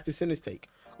way that the sinners take,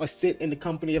 or sit in the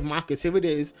company of mockers. Here it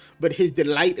is. But his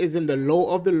delight is in the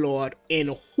law of the Lord,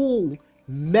 and who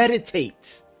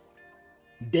meditates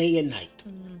day and night.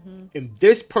 And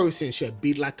this person shall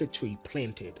be like a tree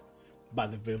planted by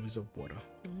the rivers of water.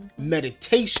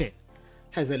 Meditation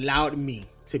has allowed me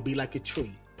to be like a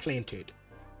tree planted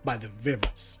by the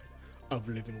rivers of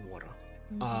living water.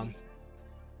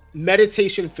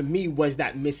 Meditation for me was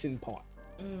that missing part.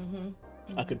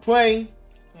 I could pray,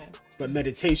 but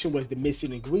meditation was the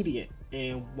missing ingredient.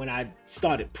 And when I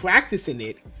started practicing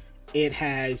it, it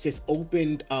has just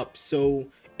opened up. So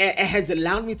it has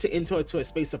allowed me to enter into a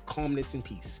space of calmness and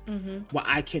peace, where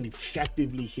I can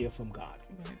effectively hear from God.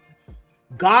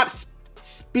 God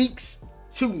speaks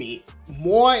to me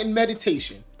more in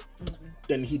meditation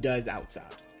than he does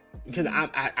outside, because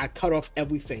I cut off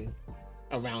everything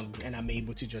around me and I'm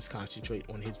able to just concentrate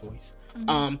on his voice.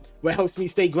 What helps me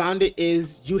stay grounded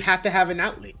is you have to have an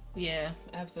outlet. Yeah,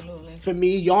 absolutely. For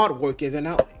me, yard work is an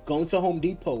outlet. Going to Home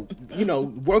Depot,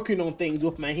 working on things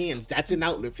with my hands, that's an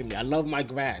outlet for me. I love my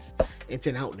grass. It's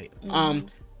an outlet.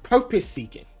 Purpose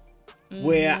seeking,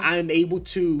 where I'm able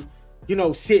to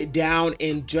sit down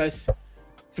and just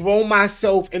throw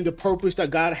myself in the purpose that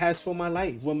God has for my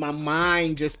life. When my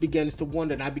mind just begins to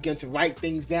wander and I begin to write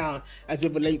things down as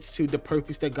it relates to the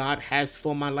purpose that God has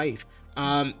for my life.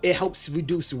 It helps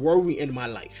reduce worry in my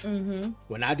life.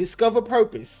 When I discover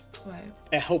purpose,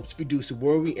 it helps reduce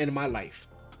worry in my life.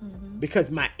 Because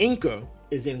my anchor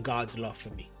is in God's love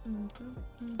for me.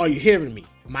 Are you hearing me?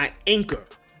 My anchor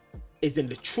is in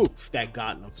the truth that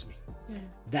God loves me.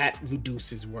 That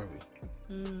reduces worry.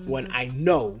 When I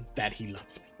know that he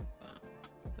loves me.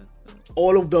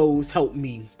 All of those help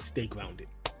me stay grounded.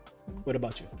 What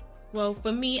about you? Well,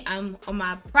 for me, I'm on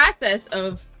my process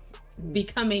of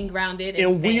becoming grounded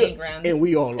and staying grounded. And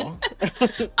we all are.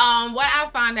 What I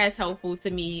find that's helpful to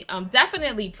me,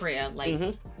 definitely prayer. Like,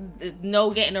 there's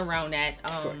no getting around that.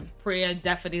 Prayer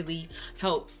definitely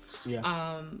helps.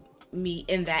 Me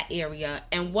in that area.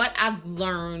 And what I've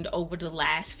learned over the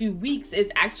last few weeks is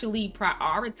actually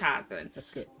prioritizing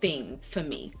things for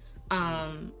me.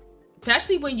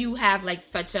 Especially when you have like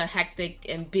such a hectic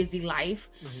and busy life,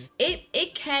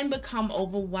 it can become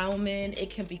overwhelming. It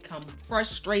can become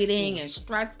frustrating and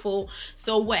stressful.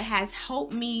 So what has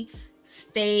helped me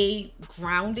stay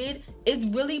grounded is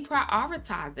really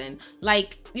prioritizing.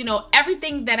 Like,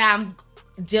 everything that I'm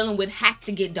dealing with has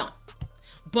to get done.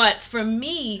 But for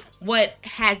me, what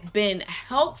has been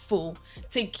helpful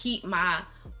to keep my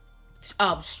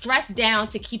stress down,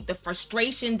 to keep the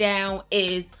frustration down,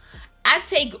 is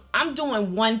I'm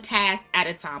doing one task at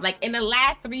a time. Like in the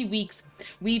last 3 weeks,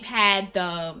 we've had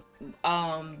the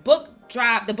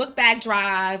book bag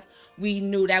drive. We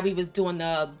knew that we was doing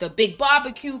the big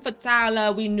barbecue for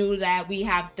Tyler. We knew that we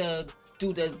have to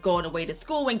do the going away to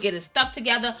school and get his stuff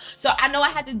together. So I know I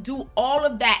had to do all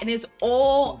of that, and it's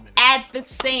all at the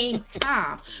same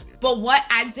time. But what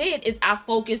I did is I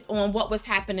focused on what was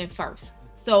happening first.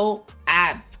 So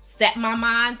I set my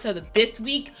mind to this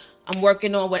week, I'm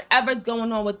working on whatever's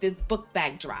going on with this book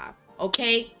bag drive.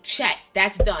 Okay, check,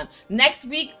 that's done. Next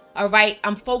week, all right,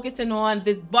 I'm focusing on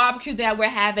this barbecue that we're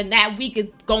having. That week is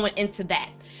going into that.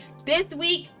 This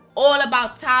week, all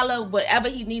about Tyler, whatever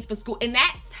he needs for school. And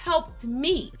that's helped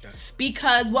me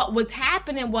because what was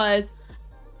happening was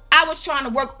I was trying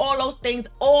to work all those things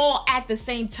all at the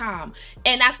same time.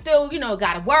 And I still,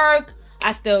 got to work.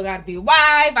 I still got to be a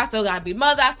wife. I still got to be a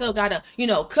mother. I still got to,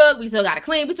 cook. We still got to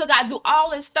clean. We still got to do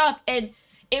all this stuff. And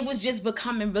it was just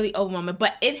becoming really overwhelming.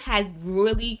 But it has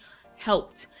really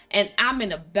helped. And I'm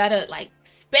in a better,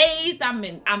 space.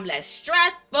 I'm less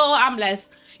stressful. I'm less,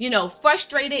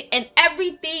 frustrated. And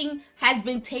everything has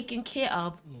been taken care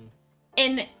of.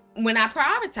 And when I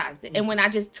prioritized it and when I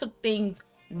just took things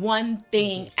one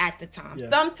thing at the time. Yeah.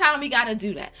 Sometimes we got to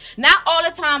do that. Not all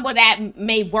the time where that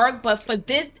may work, but for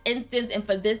this instance and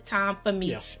for this time for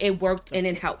me, it worked and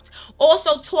it helped.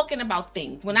 Also talking about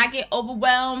things. When I get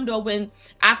overwhelmed or when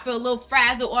I feel a little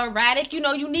frazzled or erratic,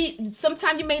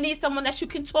 sometimes you may need someone that you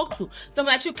can talk to,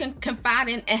 someone that you can confide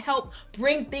in and help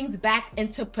bring things back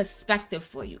into perspective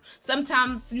for you.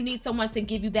 Sometimes you need someone to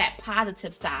give you that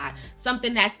positive side,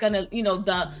 something that's going to,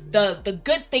 the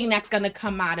good thing that's going to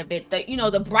come out of it,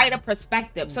 the brighter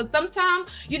perspective. So sometimes,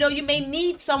 you may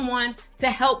need someone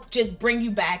to help just bring you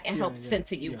back and help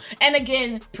center you. And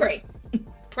again, prayer.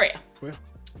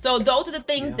 So those are the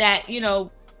things that,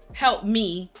 help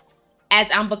me as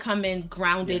I'm becoming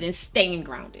grounded and staying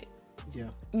grounded.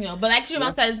 But like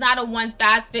Jamal said, it's not a one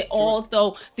size fit all.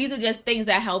 So these are just things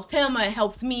that helps him and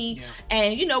helps me.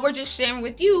 And, we're just sharing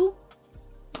with you.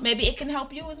 Maybe it can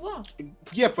help you as well.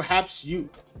 Yeah, perhaps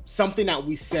something that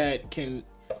we said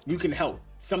you can help.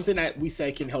 Something that we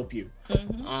say can help you.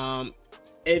 Mm-hmm.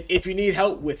 If you need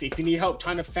help with it, if you need help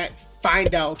trying to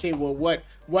find out, okay, well,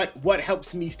 what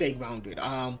helps me stay grounded?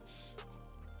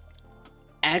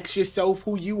 Ask yourself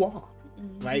who you are,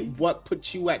 right? What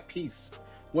puts you at peace?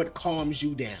 What calms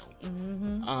you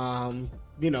down?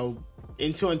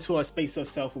 Into a space of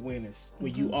self-awareness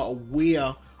where you are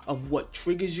aware of what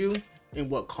triggers you and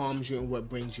what calms you and what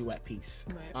brings you at peace.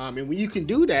 Right. And when you can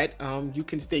do that, you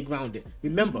can stay grounded.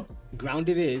 Remember,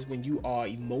 grounded is when you are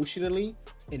emotionally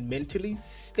and mentally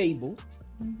stable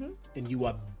and you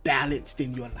are balanced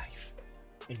in your life.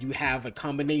 And you have a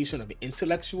combination of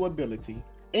intellectual ability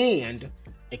and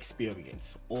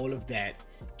experience. All of that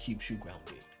keeps you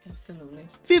grounded. Absolutely.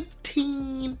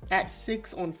 15 at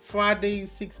 6 on Fridays,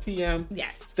 6 p.m.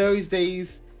 Yes.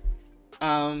 Thursdays,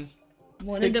 morning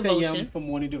 6 devotion. a.m. for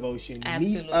morning devotion.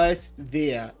 Absolutely. Meet us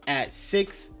there at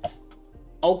 6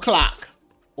 o'clock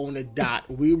on the dot.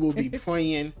 We will be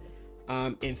praying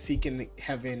and seeking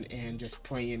heaven and just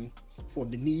praying for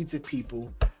the needs of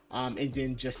people and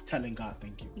then just telling God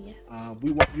thank you. Yes.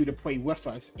 We want you to pray with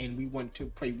us and we want to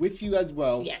pray with you as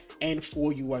well. Yes. And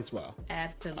for you as well.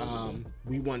 Absolutely.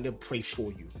 We want to pray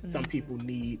for you. Some people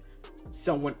need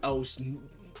someone else.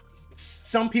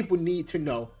 Some people need to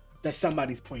know that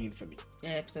somebody's praying for me.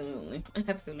 Absolutely.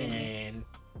 And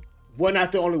we're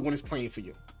not the only one that's praying for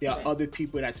you. There are other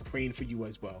people that's praying for you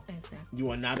as well. Exactly. You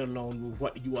are not alone with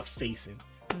what you are facing.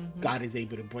 God is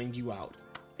able to bring you out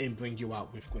and bring you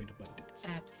out with great abundance.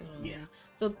 Absolutely. Yeah.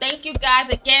 So thank you guys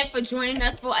again for joining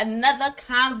us for another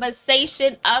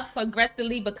conversation of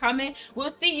Progressively Becoming.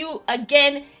 We'll see you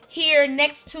again here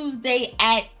next Tuesday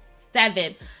at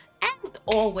 7. As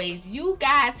always, you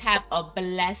guys have a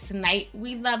blessed night.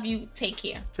 We love you. Take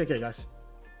care. Take care, guys.